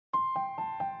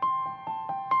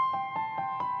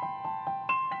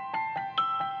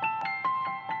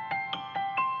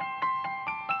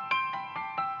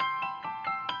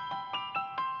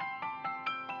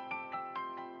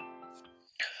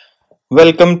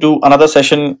Welcome to another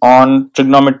session on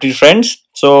trigonometry, friends.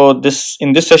 So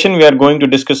in this session we are going to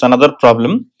discuss another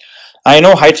problem. I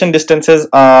know heights and distances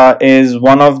is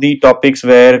one of the topics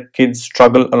where kids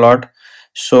struggle a lot.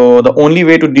 So the only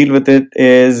way to deal with it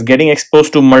is getting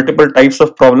exposed to multiple types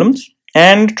of problems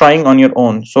and trying on your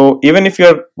own. So even if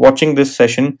you're watching this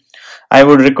session, I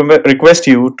would request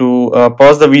you to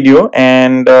pause the video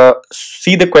and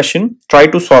see the question, try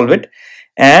to solve it,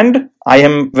 and I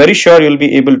am very sure you'll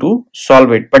be able to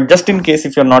solve it. But just in case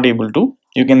if you're not able to,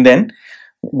 you can then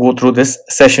go through this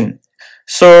session.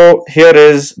 So here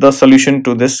is the solution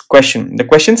to this question. The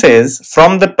question says,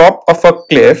 from the top of a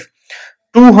cliff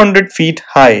 200 feet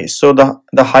high, so the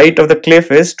height of the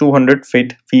cliff is 200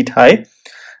 feet high,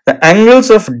 the angles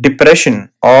of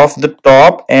depression of the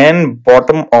top and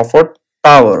bottom of a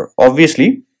tower.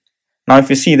 Obviously, now if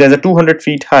you see, there's a 200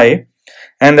 feet high,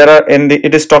 and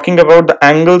it is talking about the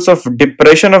angles of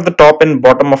depression of the top and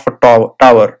bottom of a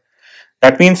tower.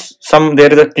 That means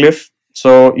there is a cliff.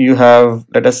 So you have,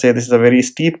 let us say this is a very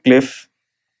steep cliff,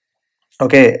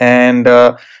 okay, and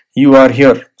you are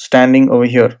here standing over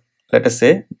here. Let us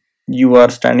say you are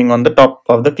standing on the top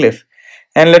of the cliff,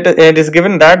 and it is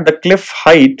given that the cliff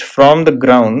height from the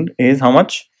ground is how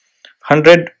much?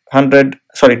 200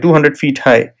 feet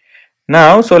high.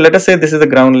 Now, so let us say this is the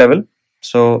ground level.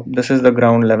 So this is the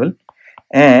ground level,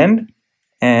 and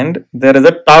there is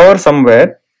a tower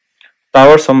somewhere.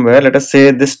 Let us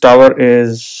say this tower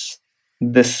is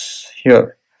this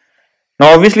here.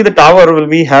 Now obviously the tower will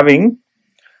be having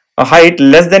a height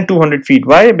less than 200 feet.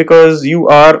 Why? Because you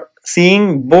are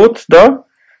seeing both the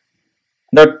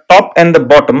top and the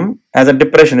bottom as a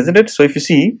depression, isn't it? So if you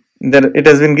see, there it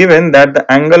has been given that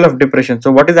the angle of depression.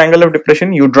 So what is angle of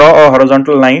depression? You draw a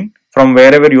horizontal line from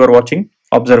wherever you are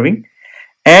observing,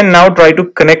 and now try to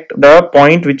connect the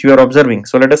point which you are observing.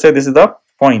 So let us say this is the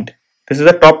point. This is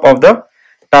the top of the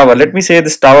tower. Let me say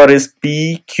this tower is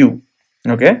PQ.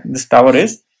 Okay, this tower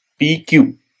is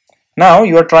PQ. Now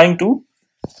you are trying to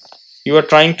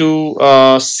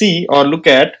see or look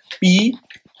at P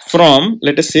from,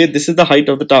 let us say this is the height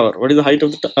of the tower. What is the height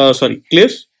of the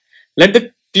cliff? Let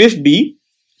the cliff be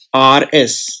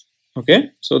RS.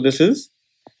 Okay, so this is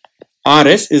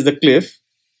RS is the cliff,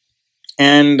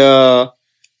 and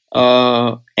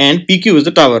PQ is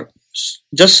the tower.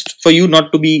 Just for you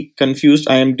not to be confused,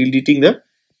 I am deleting the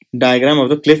diagram of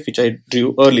the cliff which I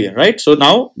drew earlier, right? So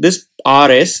now this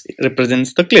RS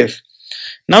represents the cliff.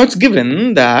 Now it's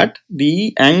given that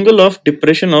the angle of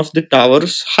depression of the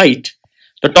tower's height,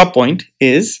 the top point,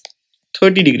 is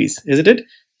 30 degrees, isn't it?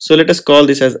 So let us call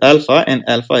this as alpha, and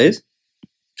alpha is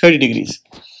 30 degrees.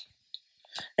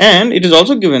 And it is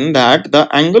also given that the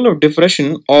angle of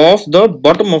depression of the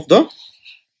bottom of the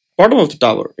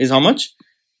tower is how much?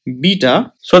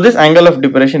 Beta. So this angle of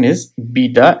depression is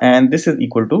beta, and this is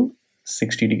equal to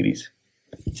 60 degrees.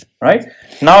 Right?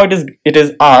 Now it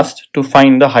is asked to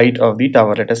find the height of the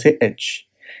tower. Let us say H.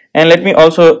 And let me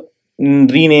also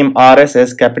rename RS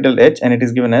as capital H, and it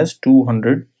is given as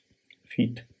 200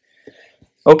 feet.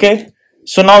 Okay.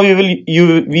 So now we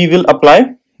will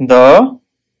apply the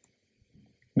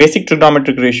basic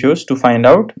trigonometric ratios to find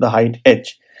out the height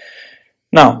H.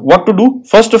 Now what to do?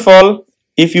 First of all,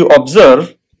 if you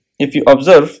observe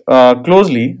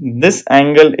closely, this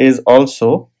angle is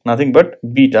also nothing but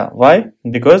beta. Why?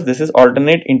 Because this is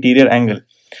alternate interior angle.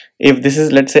 If this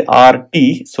is, let's say,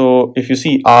 RT, so if you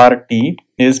see, RT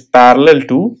is parallel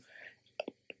to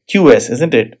QS,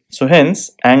 isn't it? So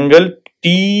hence angle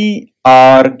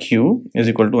TRQ is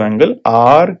equal to angle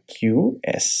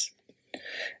RQS,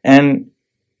 and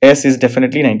S is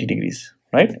definitely 90 degrees,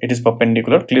 right? It is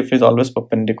perpendicular. Cliff is always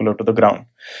perpendicular to the ground.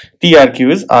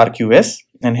 TRQ is RQS,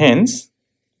 and hence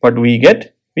what we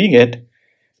get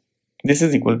this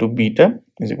is equal to beta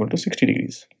is equal to 60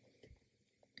 degrees.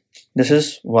 This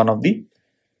is one of the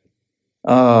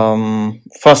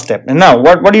first step. And now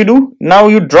what do you do? Now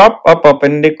you drop a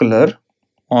perpendicular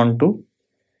onto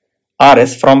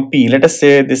RS from P. Let us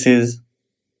say this is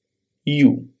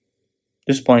U.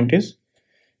 This point is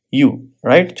U,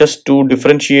 right? Just to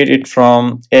differentiate it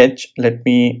from H, let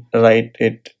me write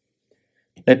it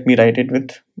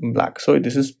with black. So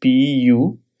this is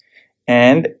PU,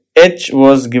 and H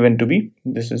was given to be,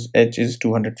 H is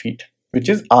 200 feet, which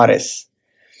is RS.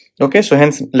 Okay, so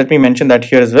hence let me mention that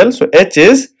here as well. So H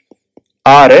is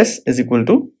RS is equal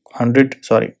to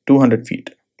 200 feet.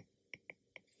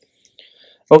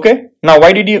 Okay, now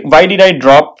why did I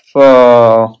drop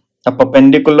a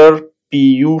perpendicular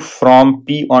PU from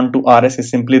P onto RS is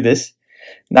simply this,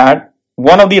 that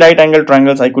one of the right angle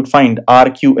triangles I could find,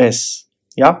 RQS,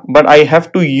 yeah, but I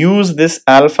have to use this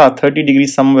alpha 30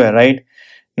 degrees somewhere, right?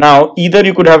 Now either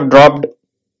you could have dropped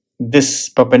this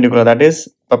perpendicular, that is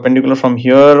perpendicular from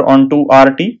here onto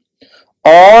RT,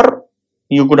 or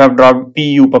you could have dropped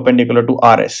PU perpendicular to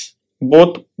RS.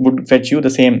 Both would fetch you the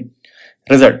same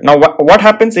result. Now what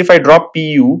happens if I drop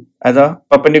PU as a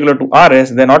perpendicular to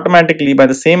RS? Then automatically, by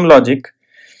the same logic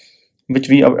which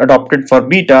we adopted for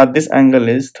beta, this angle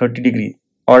is 30 degree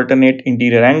alternate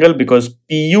interior angle, because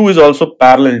PU is also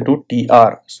parallel to TR.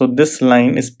 So this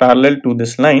line is parallel to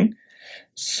this line.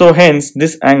 So hence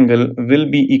this angle will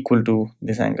be equal to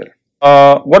this angle.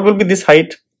 What will be this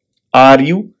height?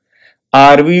 RU.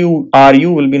 RU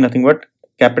will be nothing but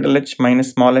capital H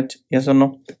minus small h. Yes or no?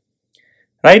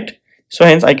 Right? So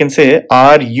hence I can say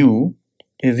RU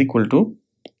is equal to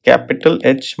capital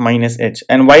H minus h.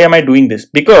 And why am I doing this?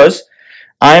 Because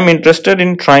I am interested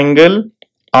in triangle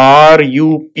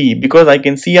RUP, because I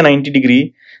can see a 90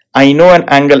 degree. I know an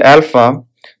angle alpha.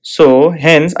 So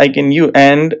hence I can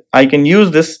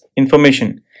use this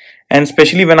information, and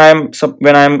especially when I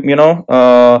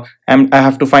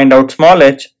have to find out small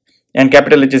h and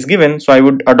capital H is given, so I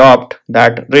would adopt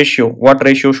that ratio. What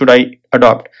ratio should I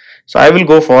adopt? So I will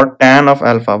go for tan of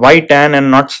alpha. Why tan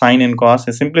and not sine and cos?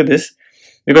 Is simply this,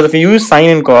 because if you use sine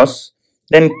and cos,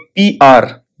 then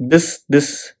PR, this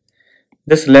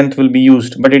length will be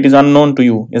used, but it is unknown to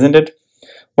you, isn't it?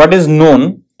 What is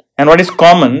known and what is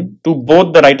common to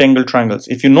both the right angle triangles?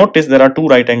 If you notice, there are two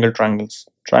right angle triangles,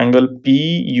 triangle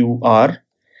PUR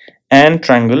and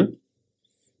triangle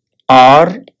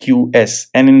RQS,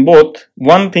 and in both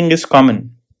one thing is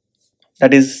common,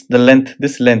 that is the length,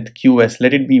 this length QS,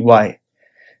 let it be Y.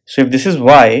 So if this is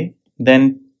Y,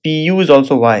 then PU is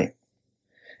also Y.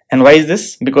 And why is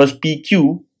this? Because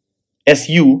PQSU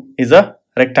is a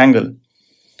rectangle,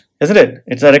 isn't it?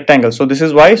 It's a rectangle. So this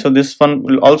is Y, so this one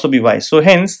will also be Y. So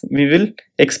hence we will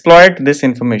exploit this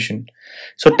information.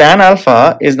 So tan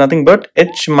alpha is nothing but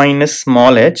h minus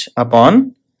small h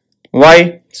upon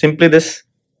Y, simply this,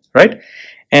 right?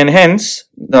 And hence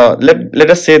let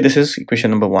us say this is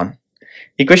equation number 1.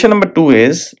 Equation number 2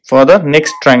 is for the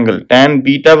next triangle. Tan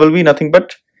beta will be nothing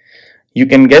but, you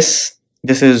can guess,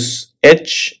 this is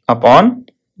h upon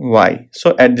Y.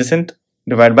 So adjacent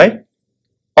divided by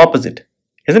opposite,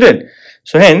 isn't it?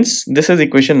 So hence this is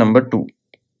equation number 2.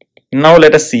 Now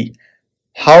let us see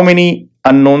how many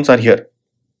unknowns are here.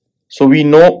 So we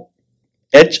know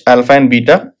h, alpha and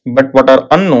beta, but what are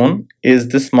unknown is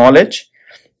this small h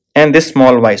and this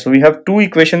small y. So we have two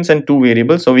equations and two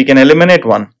variables, so we can eliminate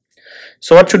one.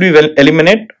 So what should we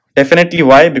eliminate? Definitely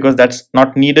y, because that's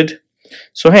not needed.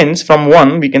 So hence from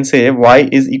 1 we can say y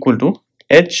is equal to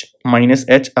h minus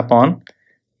h upon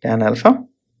tan alpha,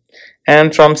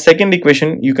 and from second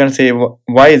equation you can say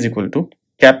y is equal to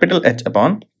capital H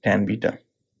upon tan beta,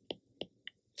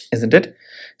 isn't it?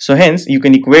 So hence you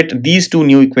can equate these two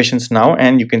new equations now,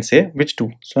 and you can say which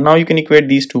two. So now you can equate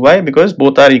these two y, because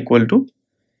both are equal to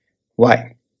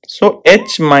y. So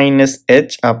h minus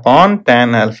h upon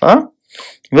tan alpha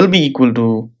will be equal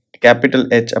to capital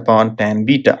H upon tan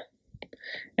beta.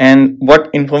 And what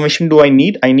information do I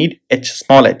need? I need h,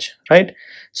 small h, right?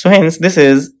 So hence this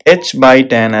is h by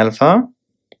tan alpha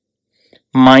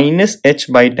minus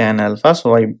h by tan alpha.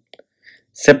 So I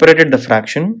separated the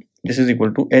fraction. This is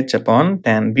equal to h upon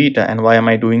tan beta. And why am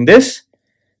I doing this?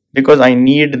 Because I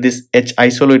need this h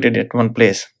isolated at one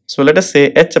place. So let us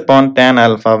say h upon tan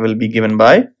alpha will be given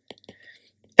by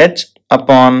h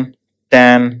upon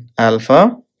tan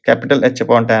alpha, capital H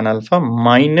upon tan alpha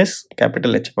minus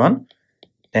capital H upon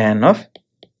tan of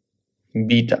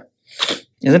beta,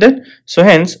 isn't it? So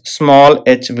hence small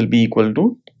h will be equal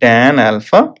to tan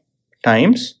alpha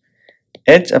times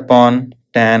h upon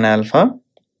tan alpha.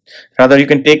 Rather, you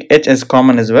can take h as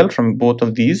common as well from both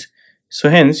of these. So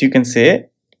hence you can say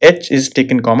h is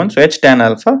taken common. So h tan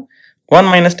alpha, 1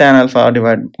 minus tan alpha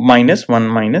divided minus 1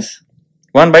 minus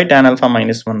 1 by tan alpha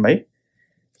minus 1 by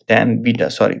tan beta.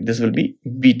 Sorry, this will be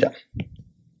beta.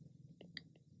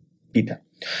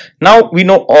 Now we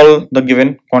know all the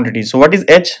given quantities. So what is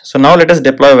h? So now let us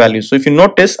deploy values. So if you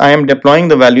notice, I am deploying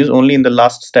the values only in the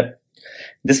last step.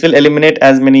 This will eliminate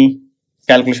as many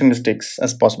calculation mistakes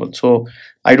as possible. So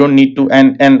I don't need to,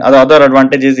 and the other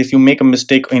advantage is if you make a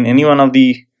mistake in any one of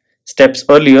the steps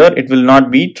earlier, it will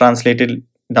not be translated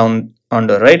down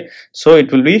under, right? So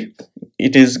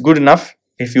it is good enough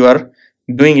if you are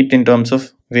doing it in terms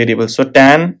of variables. So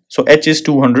h is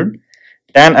 200.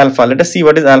 Tan alpha, let us see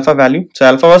what is alpha value. So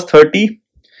alpha was 30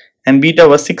 and beta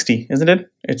was 60, isn't it?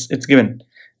 It's given.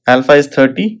 Alpha is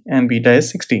 30 and beta is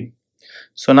 60.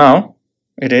 So now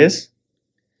it is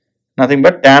nothing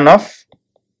but tan of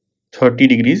 30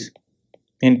 degrees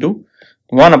into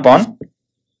 1 upon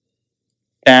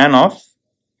tan of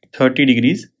 30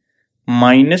 degrees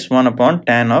minus 1 upon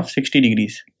tan of 60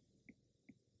 degrees.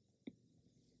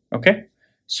 Okay,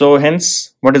 so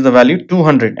hence what is the value?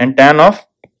 200, and tan of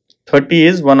 30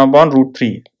 is 1 upon root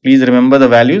 3. Please remember the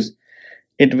values.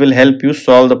 It will help you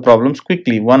solve the problems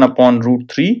quickly. 1 upon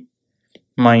root 3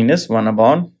 minus 1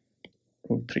 upon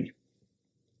root 3.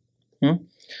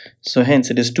 So hence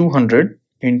it is 200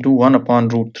 into 1 upon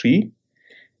root 3,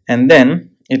 and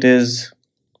then it is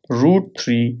root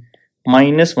 3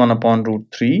 minus 1 upon root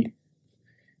 3.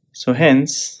 So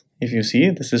hence, if you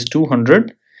see, this is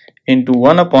 200 into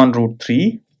 1 upon root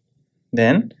 3,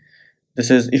 then this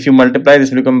is, if you multiply,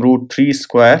 this will become root 3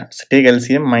 square. So take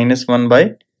LCM, minus 1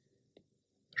 by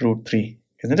root 3,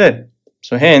 isn't it?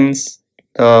 So hence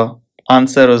the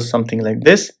answer was something like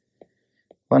this: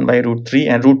 1 by root 3,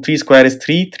 and root 3 square is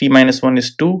 3, 3 minus 1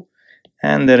 is 2,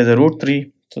 and there is a root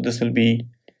 3, so this will be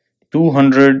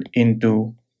 200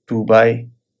 into 2 by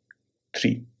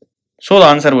 3. So the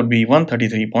answer would be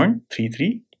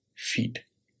 133.33 feet,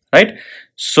 right?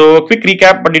 So quick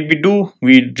recap, what did we do?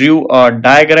 We drew a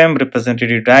diagram,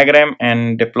 representative diagram,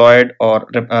 and deployed or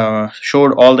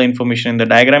showed all the information in the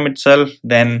diagram itself.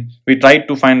 Then we tried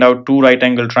to find out two right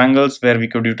angle triangles where we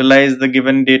could utilize the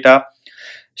given data.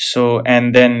 So,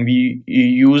 and then we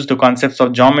used the concepts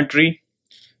of geometry,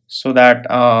 so that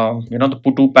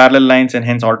the two parallel lines and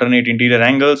hence alternate interior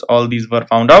angles, all these were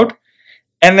found out.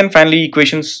 And then finally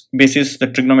equations basis the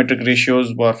trigonometric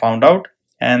ratios were found out,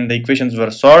 and the equations were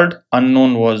solved,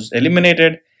 unknown was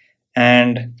eliminated,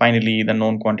 and finally the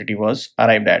known quantity was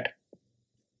arrived at.